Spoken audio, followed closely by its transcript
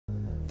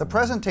The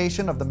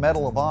presentation of the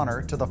Medal of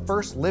Honor to the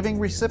first living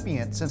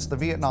recipient since the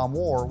Vietnam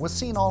War was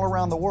seen all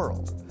around the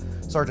world.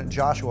 Sergeant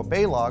Joshua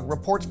Baylog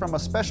reports from a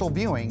special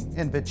viewing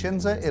in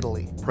Vicenza,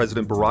 Italy.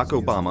 President Barack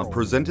Obama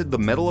presented the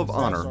Medal of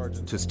Honor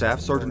to Staff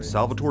Sgt.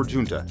 Salvatore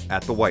Giunta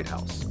at the White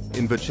House.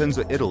 In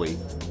Vicenza, Italy,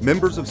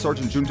 members of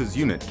Sergeant Giunta's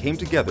unit came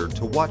together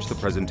to watch the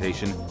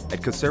presentation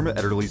at Caserma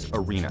Ederli's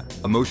arena.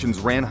 Emotions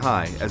ran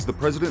high as the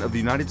President of the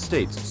United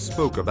States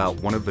spoke about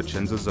one of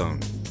Vicenza's own.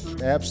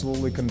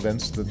 Absolutely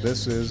convinced that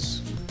this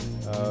is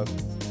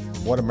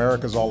what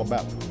America's all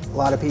about. A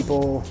lot of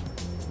people,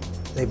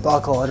 they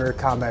buckle under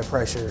combat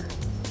pressure.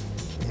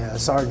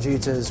 Sergeant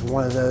Giunta is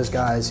one of those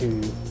guys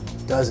who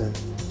doesn't.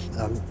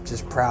 I'm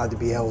just proud to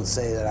be able to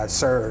say that I've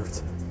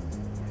served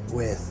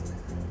with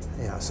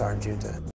Sergeant Giunta.